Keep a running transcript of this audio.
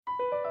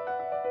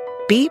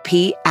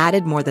BP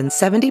added more than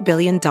 $70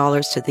 billion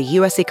to the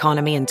U.S.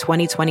 economy in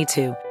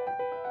 2022.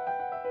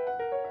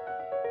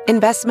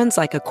 Investments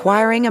like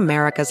acquiring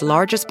America's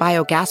largest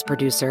biogas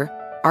producer,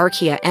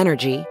 Archaea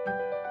Energy,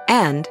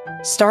 and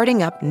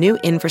starting up new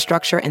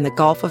infrastructure in the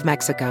Gulf of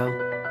Mexico.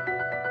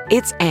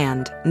 It's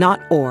and,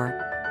 not or.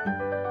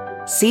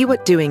 See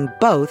what doing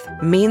both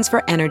means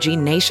for energy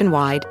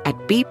nationwide at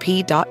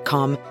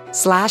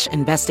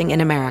bp.com/investing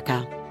in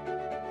America.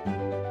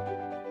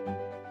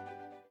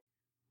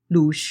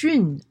 Lu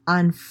Xun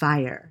on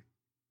Fire.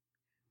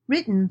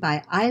 Written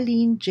by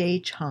Eileen J.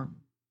 Chung.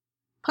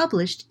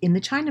 Published in the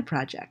China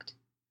Project.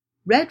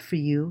 Read for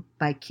you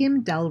by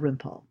Kim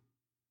Dalrymple.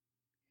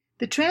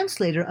 The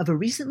translator of a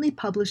recently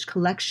published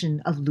collection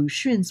of Lu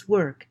Xun's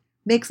work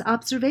makes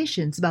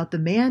observations about the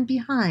man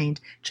behind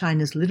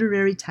China's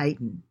literary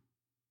titan.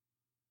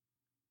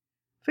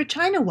 For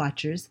China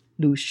watchers,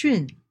 Lu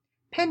Xun,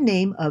 pen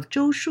name of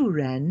Zhou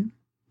Shuren,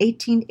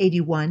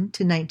 1881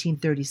 to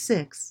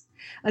 1936,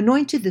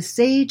 anointed the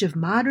sage of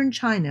modern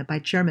China by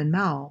Chairman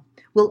Mao,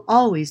 will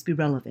always be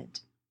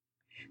relevant.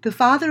 The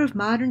father of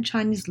modern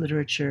Chinese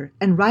literature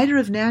and writer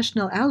of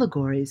national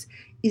allegories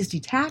is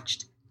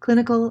detached,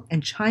 clinical,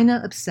 and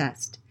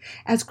China-obsessed,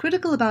 as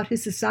critical about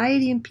his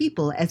society and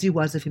people as he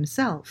was of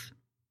himself.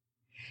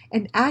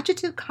 An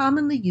adjective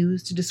commonly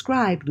used to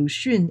describe Lu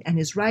Xun and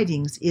his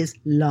writings is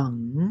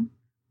leng,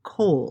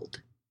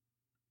 cold.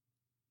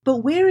 But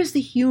where is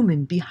the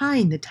human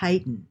behind the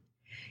titan?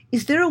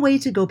 Is there a way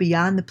to go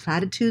beyond the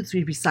platitudes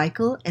we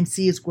recycle and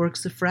see his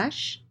works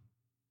afresh?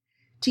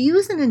 To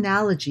use an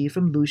analogy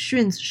from Lu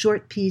Xun's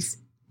short piece,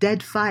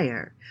 Dead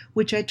Fire,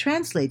 which I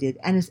translated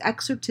and is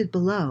excerpted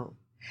below,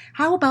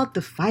 how about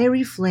the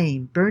fiery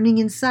flame burning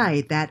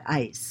inside that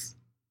ice?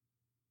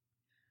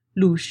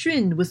 Lu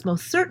Xun was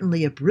most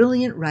certainly a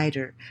brilliant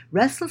writer,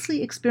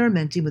 restlessly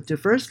experimenting with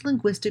diverse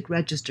linguistic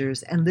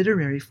registers and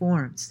literary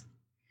forms.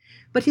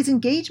 But his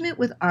engagement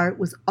with art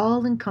was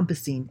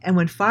all-encompassing and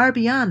went far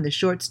beyond the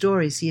short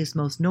stories he is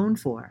most known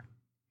for.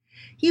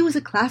 He was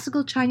a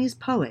classical Chinese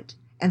poet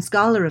and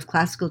scholar of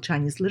classical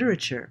Chinese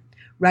literature,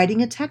 writing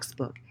a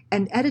textbook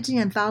and editing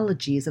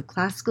anthologies of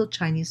classical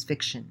Chinese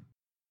fiction.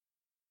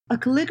 A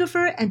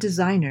calligrapher and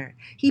designer,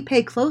 he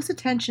paid close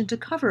attention to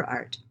cover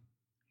art.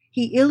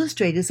 He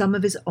illustrated some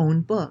of his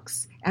own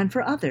books, and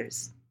for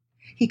others.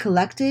 He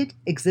collected,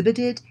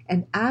 exhibited,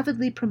 and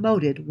avidly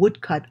promoted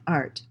woodcut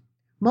art,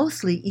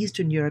 mostly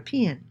Eastern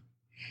European,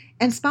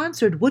 and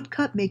sponsored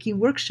woodcut-making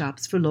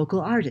workshops for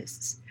local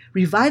artists,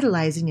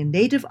 revitalizing a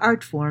native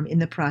art form in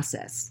the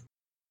process.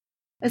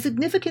 A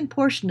significant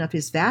portion of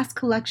his vast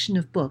collection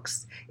of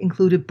books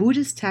included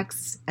Buddhist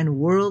texts and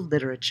world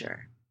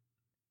literature.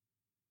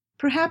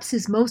 Perhaps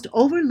his most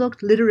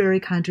overlooked literary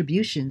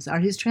contributions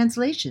are his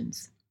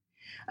translations.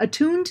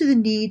 Attuned to the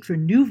need for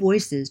new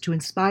voices to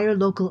inspire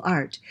local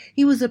art,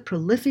 he was a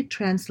prolific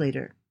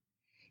translator.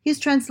 His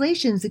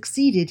translations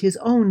exceeded his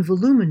own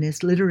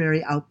voluminous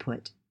literary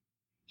output.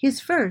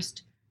 His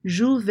first,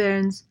 Jules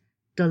Verne's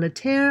De la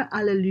Terre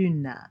à la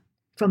Lune,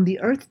 From the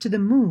Earth to the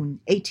Moon,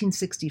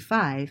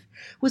 1865,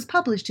 was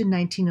published in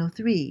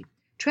 1903,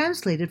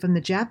 translated from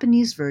the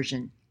Japanese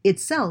version,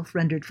 itself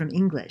rendered from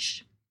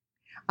English.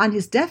 On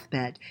his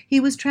deathbed, he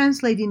was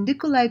translating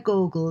Nikolai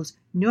Gogol's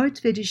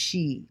Mертвые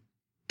души,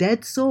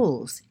 Dead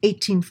Souls,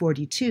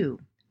 1842,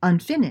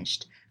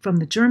 unfinished, from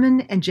the German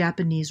and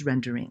Japanese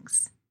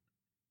renderings.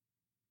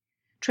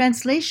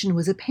 Translation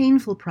was a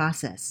painful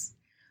process.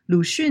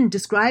 Lu Xun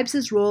describes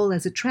his role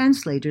as a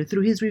translator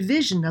through his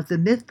revision of the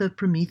myth of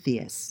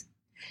Prometheus.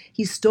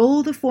 He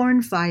stole the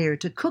foreign fire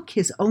to cook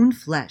his own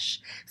flesh,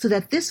 so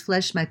that this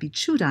flesh might be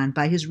chewed on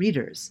by his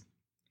readers.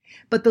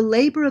 But the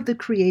labor of the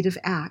creative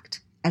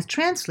act, as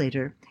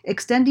translator,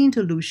 extending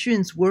to Lu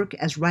Xun's work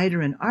as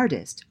writer and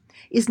artist,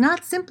 is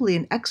not simply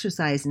an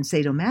exercise in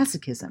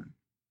sadomasochism.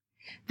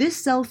 This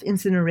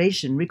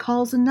self-incineration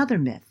recalls another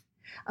myth,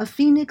 a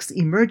phoenix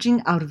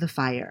emerging out of the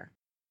fire.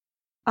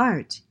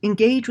 Art,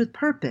 engaged with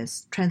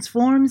purpose,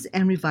 transforms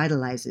and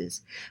revitalizes,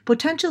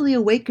 potentially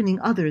awakening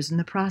others in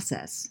the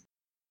process.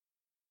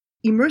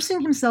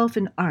 Immersing himself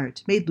in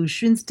art made Lu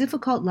Xun's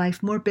difficult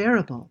life more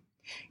bearable,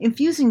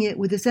 infusing it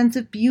with a sense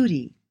of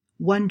beauty,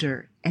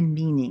 wonder, and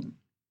meaning.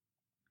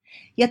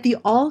 Yet the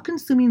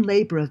all-consuming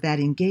labor of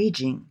that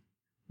engaging,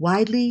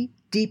 widely,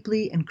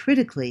 deeply, and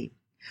critically,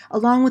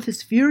 along with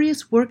his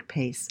furious work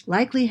pace,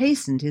 likely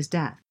hastened his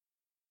death.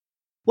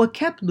 What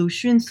kept Lu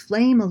Xun's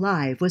flame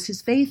alive was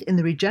his faith in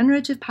the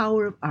regenerative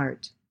power of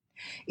art,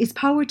 its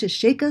power to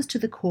shake us to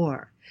the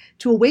core,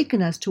 to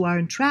awaken us to our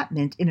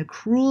entrapment in a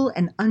cruel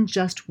and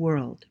unjust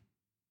world.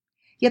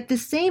 Yet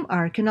this same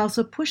art can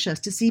also push us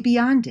to see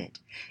beyond it,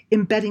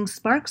 embedding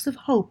sparks of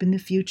hope in the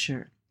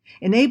future,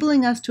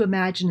 enabling us to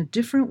imagine a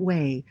different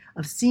way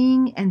of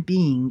seeing and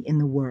being in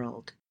the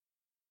world.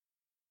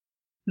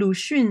 Lu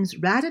Xun's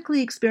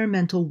radically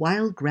experimental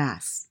Wild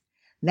Grass,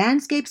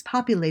 landscapes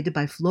populated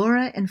by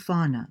flora and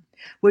fauna,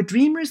 where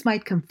dreamers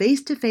might come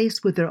face to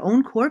face with their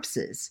own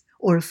corpses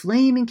or a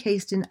flame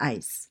encased in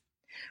ice,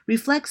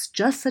 reflects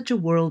just such a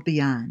world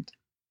beyond.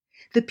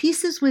 The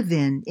pieces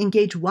within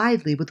engage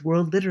widely with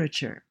world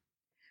literature,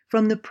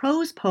 from the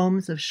prose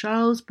poems of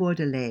Charles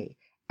Baudelaire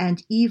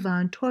and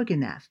Ivan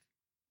Turgenev,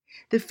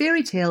 the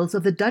fairy tales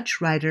of the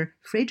Dutch writer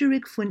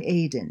Frederik van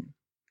Eeden,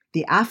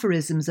 the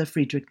aphorisms of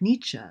Friedrich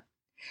Nietzsche,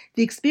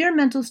 the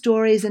experimental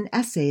stories and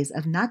essays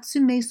of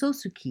Natsume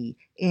Soseki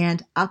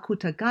and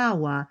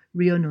Akutagawa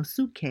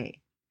Ryonosuke,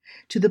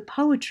 to the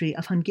poetry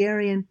of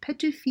Hungarian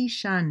Petőfi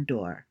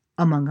Sándor,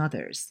 among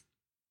others.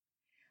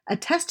 A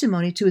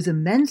testimony to his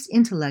immense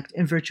intellect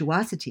and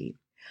virtuosity,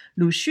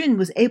 Lu Xun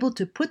was able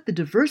to put the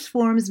diverse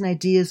forms and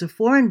ideas of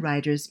foreign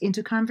writers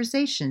into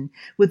conversation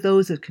with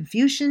those of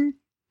Confucian,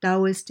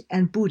 Taoist,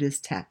 and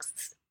Buddhist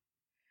texts.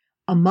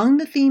 Among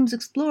the themes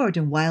explored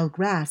in Wild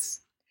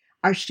Grass,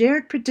 our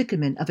shared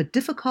predicament of a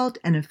difficult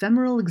and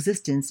ephemeral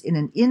existence in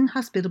an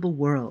inhospitable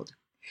world,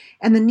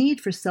 and the need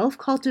for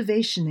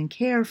self-cultivation and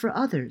care for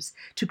others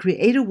to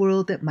create a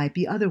world that might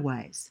be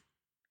otherwise.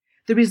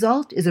 The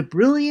result is a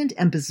brilliant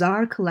and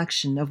bizarre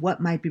collection of what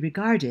might be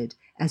regarded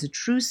as a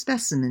true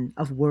specimen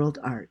of world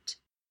art.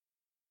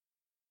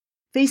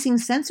 Facing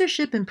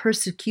censorship and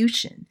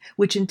persecution,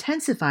 which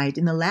intensified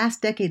in the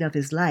last decade of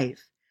his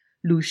life,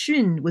 Lu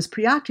Xun was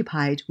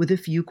preoccupied with a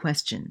few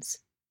questions.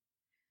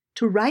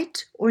 To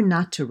write or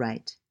not to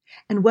write,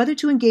 and whether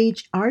to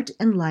engage art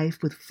and life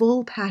with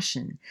full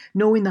passion,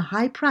 knowing the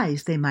high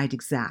price they might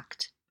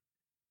exact.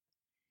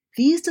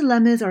 These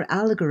dilemmas are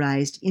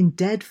allegorized in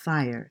Dead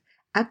Fire,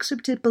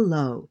 excerpted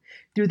below,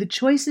 through the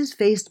choices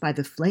faced by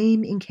the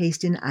flame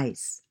encased in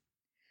ice.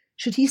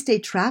 Should he stay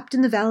trapped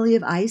in the valley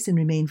of ice and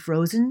remain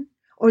frozen,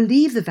 or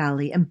leave the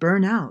valley and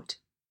burn out?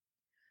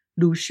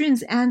 Lu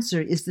Xun's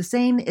answer is the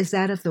same as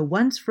that of the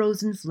once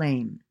frozen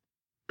flame: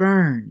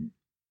 burn.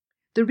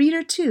 The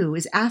reader, too,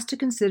 is asked to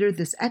consider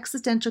this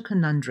existential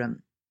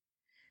conundrum.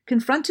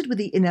 Confronted with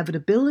the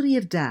inevitability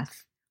of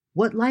death,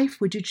 what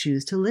life would you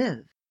choose to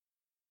live?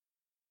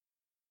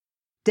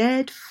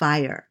 Dead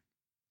Fire,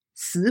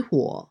 死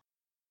火,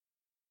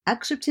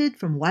 excerpted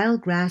from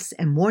Wild Grass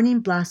and Morning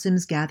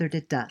Blossoms Gathered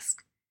at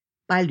Dusk,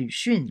 by Lu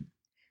Xun,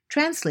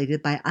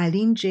 translated by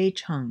Eileen J.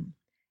 Chung,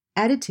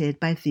 edited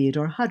by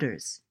Theodore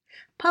Hudders,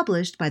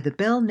 published by the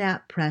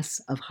Belknap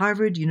Press of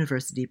Harvard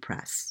University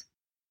Press.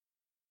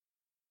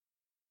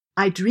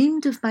 I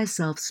dreamed of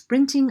myself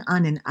sprinting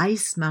on an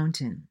ice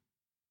mountain.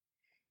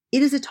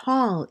 It is a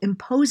tall,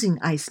 imposing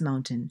ice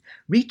mountain,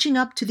 reaching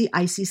up to the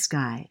icy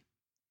sky.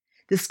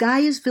 The sky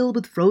is filled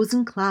with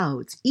frozen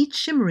clouds, each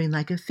shimmering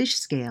like a fish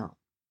scale.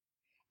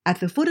 At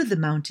the foot of the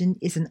mountain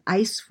is an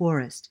ice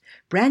forest,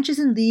 branches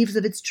and leaves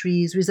of its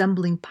trees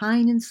resembling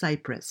pine and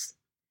cypress.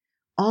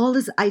 All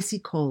is icy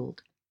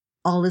cold,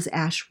 all is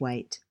ash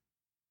white.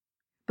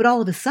 But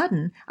all of a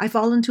sudden, I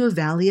fall into a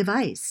valley of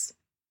ice.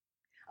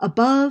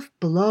 Above,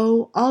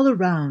 below, all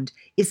around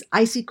is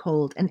icy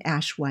cold and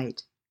ash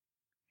white.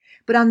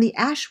 But on the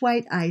ash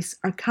white ice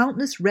are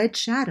countless red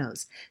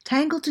shadows,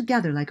 tangled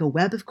together like a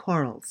web of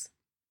corals.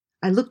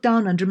 I look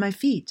down under my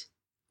feet.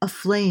 A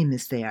flame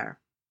is there.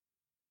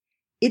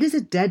 It is a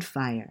dead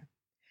fire.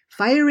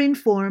 Fire in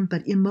form,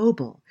 but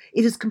immobile.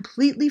 It is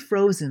completely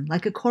frozen,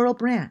 like a coral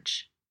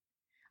branch.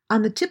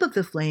 On the tip of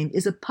the flame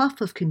is a puff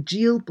of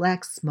congealed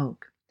black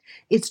smoke,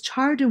 its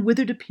charred and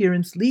withered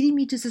appearance leading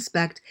me to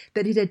suspect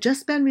that it had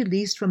just been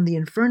released from the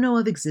inferno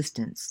of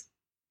existence.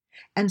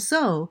 And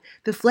so,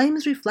 the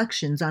flame's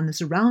reflections on the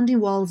surrounding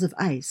walls of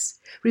ice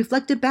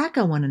reflected back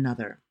on one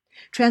another,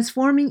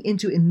 transforming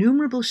into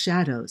innumerable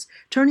shadows,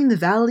 turning the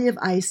valley of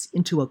ice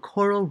into a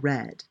coral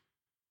red.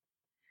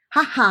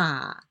 Ha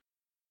ha!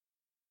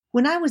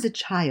 When I was a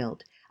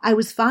child, I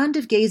was fond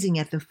of gazing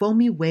at the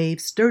foamy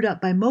waves stirred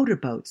up by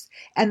motorboats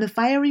and the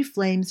fiery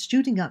flames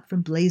shooting up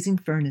from blazing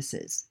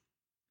furnaces.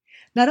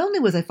 Not only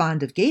was I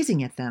fond of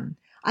gazing at them,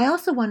 I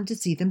also wanted to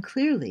see them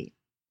clearly.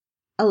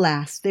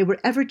 Alas, they were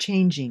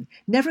ever-changing,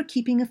 never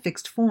keeping a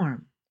fixed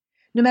form.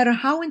 No matter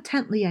how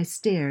intently I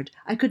stared,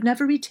 I could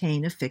never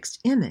retain a fixed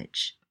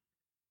image.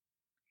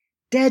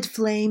 Dead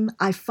flame,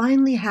 I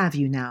finally have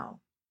you now.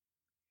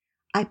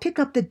 I pick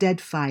up the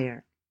dead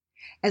fire.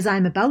 As I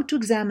am about to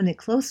examine it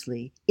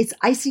closely, its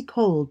icy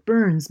cold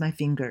burns my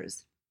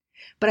fingers.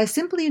 But I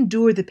simply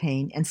endure the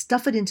pain and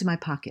stuff it into my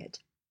pocket.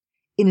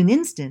 In an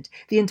instant,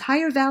 the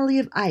entire valley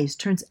of ice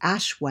turns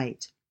ash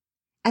white.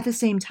 At the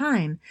same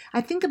time, I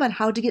think about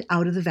how to get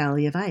out of the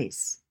valley of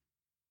ice.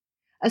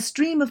 A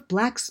stream of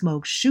black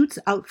smoke shoots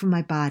out from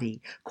my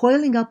body,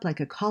 coiling up like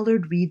a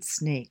collared reed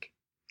snake.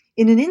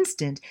 In an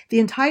instant, the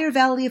entire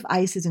valley of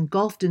ice is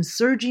engulfed in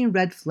surging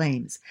red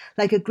flames,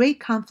 like a great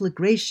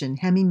conflagration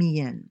hemming me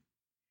in.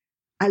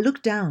 I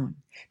look down.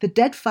 The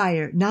dead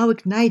fire, now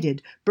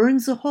ignited,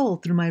 burns a hole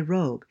through my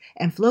robe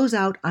and flows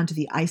out onto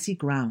the icy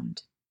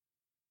ground.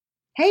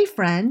 "Hey,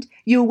 friend,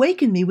 you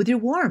awaken me with your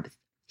warmth,"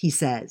 he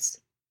says.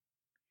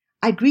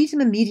 I greet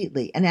him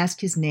immediately and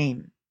ask his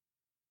name.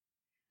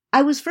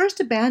 "I was first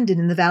abandoned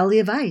in the valley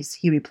of ice,"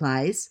 he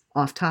replies,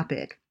 off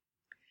topic.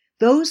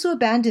 "Those who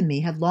abandoned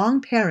me have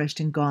long perished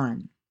and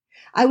gone.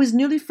 I was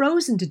nearly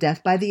frozen to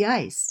death by the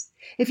ice.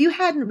 If you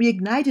hadn't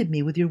reignited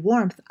me with your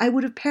warmth, I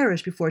would have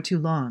perished before too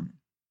long."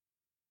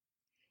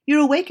 Your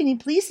awakening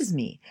pleases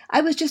me.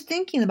 I was just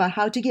thinking about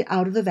how to get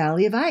out of the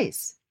valley of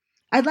ice.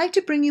 I'd like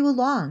to bring you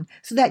along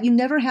so that you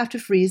never have to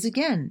freeze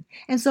again,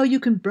 and so you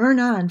can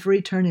burn on for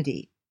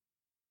eternity.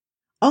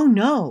 Oh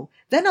no,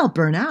 then I'll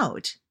burn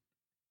out.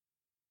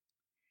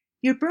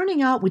 Your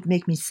burning out would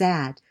make me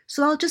sad,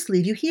 so I'll just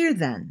leave you here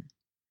then.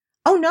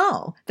 Oh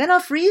no, then I'll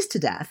freeze to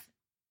death.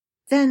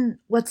 Then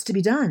what's to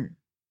be done?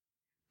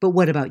 But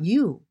what about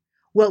you?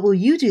 What will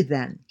you do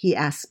then? He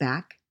asks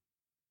back.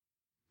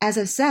 As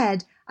I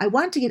said, I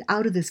want to get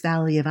out of this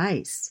valley of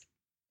ice.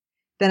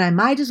 Then I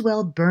might as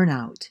well burn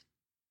out.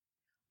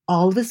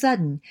 All of a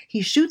sudden,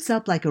 he shoots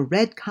up like a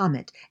red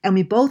comet, and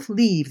we both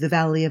leave the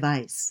valley of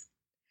ice.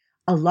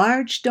 A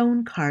large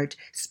stone cart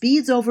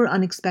speeds over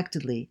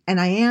unexpectedly,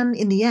 and I am,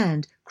 in the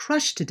end,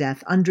 crushed to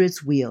death under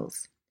its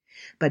wheels.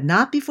 But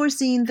not before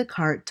seeing the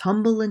cart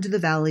tumble into the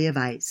valley of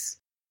ice.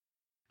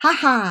 Ha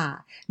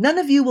ha! None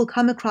of you will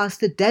come across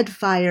the dead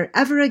fire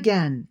ever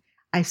again,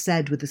 I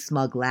said with a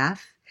smug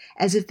laugh,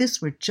 as if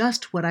this were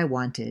just what I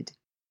wanted.